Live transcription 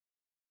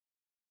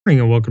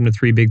Morning and welcome to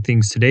Three Big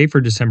Things Today for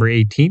December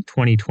 18th,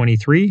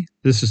 2023.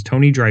 This is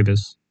Tony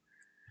Drybus.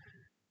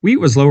 Wheat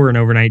was lower in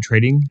overnight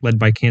trading, led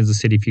by Kansas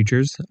City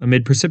futures,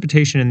 amid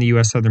precipitation in the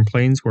U.S. Southern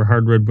Plains where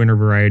hardwood winter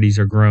varieties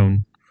are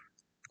grown.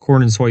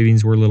 Corn and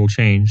soybeans were little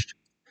changed.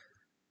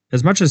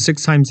 As much as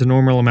 6 times the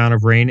normal amount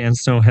of rain and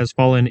snow has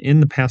fallen in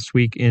the past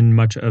week in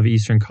much of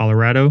eastern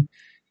Colorado,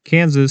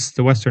 Kansas,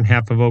 the western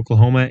half of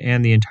Oklahoma,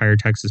 and the entire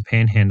Texas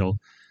Panhandle,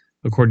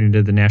 according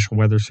to the National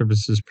Weather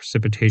Service's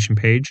precipitation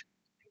page.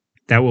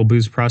 That will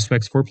boost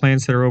prospects for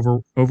plants that are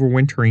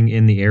overwintering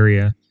in the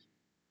area.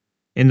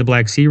 In the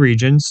Black Sea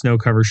region, snow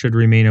cover should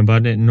remain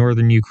abundant in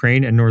northern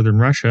Ukraine and northern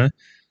Russia,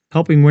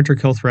 keeping winter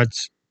kill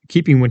threats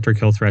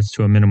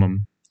to a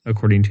minimum,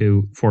 according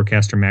to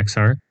forecaster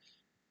Maxar.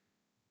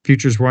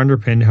 Futures were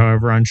underpinned,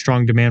 however, on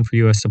strong demand for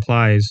U.S.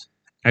 supplies.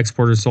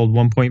 Exporters sold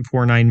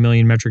 1.49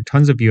 million metric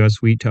tons of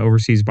U.S. wheat to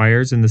overseas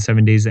buyers in the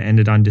 7 days that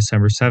ended on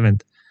December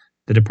 7th,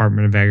 the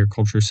Department of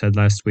Agriculture said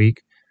last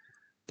week.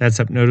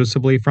 That's up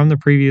noticeably from the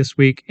previous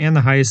week and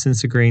the highest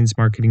since the grains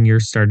marketing year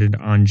started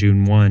on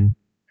June 1.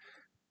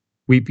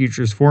 Wheat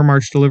futures for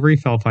March delivery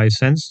fell 5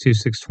 cents to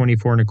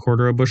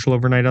 $6.24 a bushel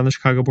overnight on the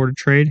Chicago Board of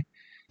Trade,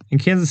 and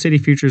Kansas City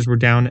futures were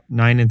down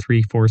 9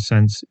 3/4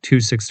 cents to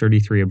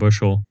 $6.33 a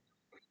bushel.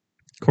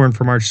 Corn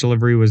for March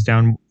delivery was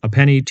down a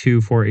penny to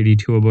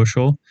 $4.82 a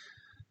bushel.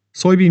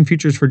 Soybean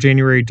futures for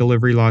January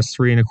delivery lost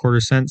 3 1/4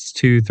 cents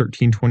to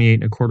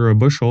 $13.28 1/4 a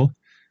bushel.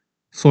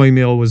 Soy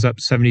meal was up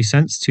 70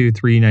 cents to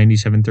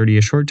 $3.9730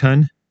 a short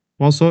ton,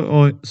 while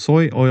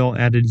soy oil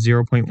added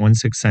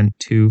 0.16 cent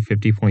to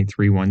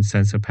 50.31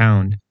 cents a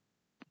pound.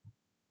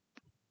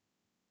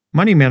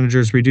 Money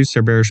managers reduced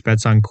their bearish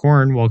bets on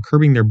corn while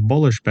curbing their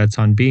bullish bets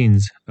on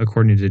beans,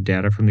 according to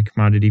data from the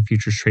Commodity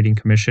Futures Trading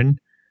Commission.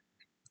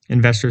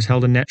 Investors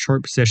held a net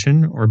short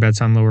position, or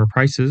bets on lower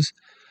prices,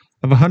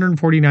 of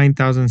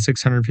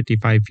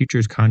 149,655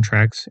 futures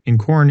contracts in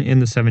corn in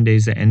the 7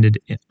 days that ended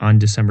on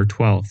December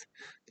 12th.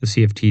 The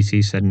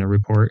CFTC said in a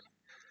report.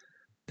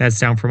 That's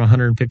down from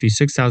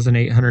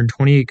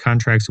 156,828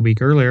 contracts a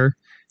week earlier,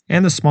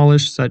 and the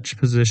smallest such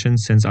position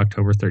since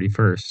October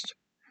 31st.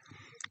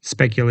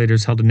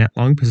 Speculators held a net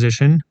long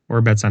position,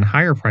 or bets on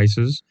higher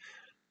prices,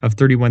 of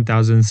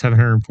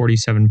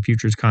 31,747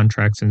 futures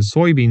contracts in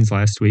soybeans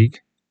last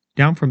week,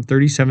 down from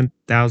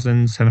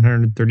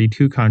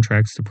 37,732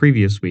 contracts the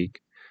previous week.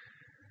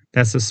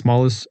 That's the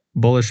smallest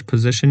bullish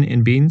position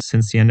in beans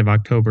since the end of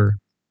October.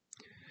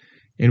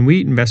 In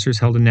wheat, investors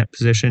held a net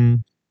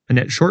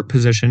short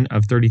position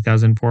of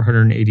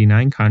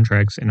 30,489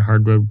 contracts in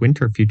hardwood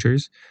winter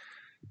futures,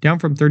 down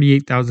from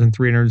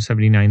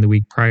 38,379 the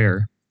week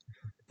prior.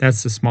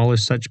 That's the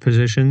smallest such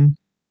position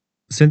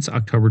since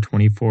October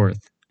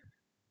 24th.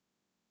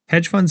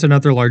 Hedge funds and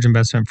other large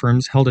investment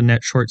firms held a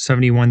net short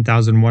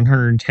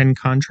 71,110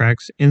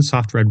 contracts in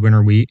soft red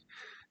winter wheat,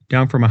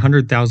 down from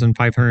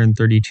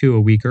 100,532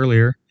 a week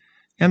earlier,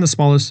 and the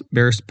smallest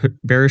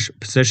bearish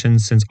position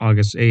since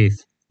August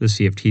 8th. The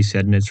CFT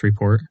said in its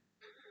report.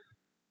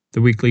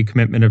 The weekly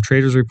commitment of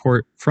traders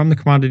report from the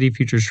Commodity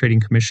Futures Trading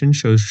Commission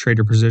shows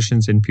trader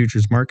positions in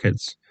futures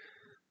markets.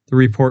 The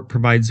report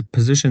provides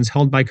positions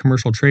held by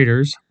commercial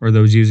traders, or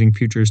those using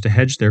futures to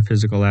hedge their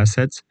physical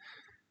assets,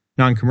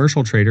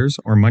 non-commercial traders,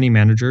 or money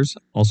managers,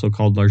 also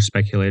called large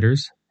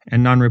speculators,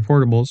 and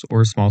non-reportables,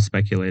 or small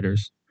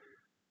speculators.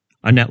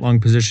 A net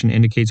long position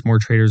indicates more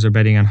traders are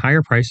betting on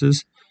higher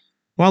prices,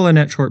 while a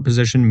net short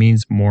position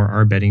means more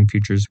are betting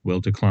futures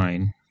will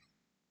decline.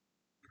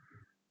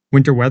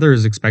 Winter weather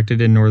is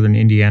expected in northern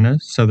Indiana,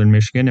 southern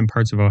Michigan, and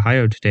parts of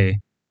Ohio today,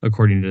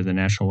 according to the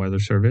National Weather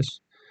Service.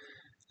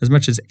 As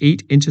much as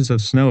 8 inches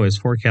of snow is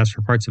forecast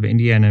for parts of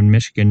Indiana and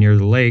Michigan near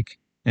the lake,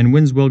 and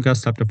winds will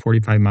gust up to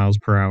 45 miles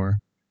per hour.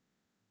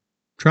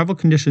 Travel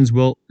conditions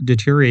will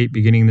deteriorate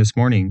beginning this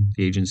morning,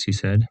 the agency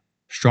said.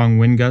 Strong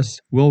wind gusts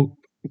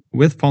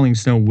with falling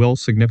snow will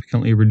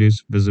significantly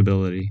reduce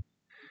visibility.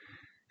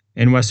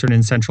 In western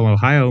and central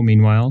Ohio,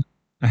 meanwhile,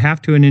 a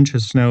half to an inch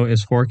of snow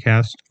is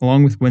forecast,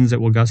 along with winds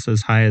that will gust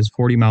as high as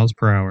 40 miles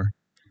per hour.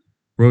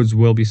 Roads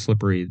will be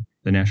slippery,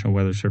 the National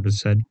Weather Service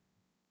said.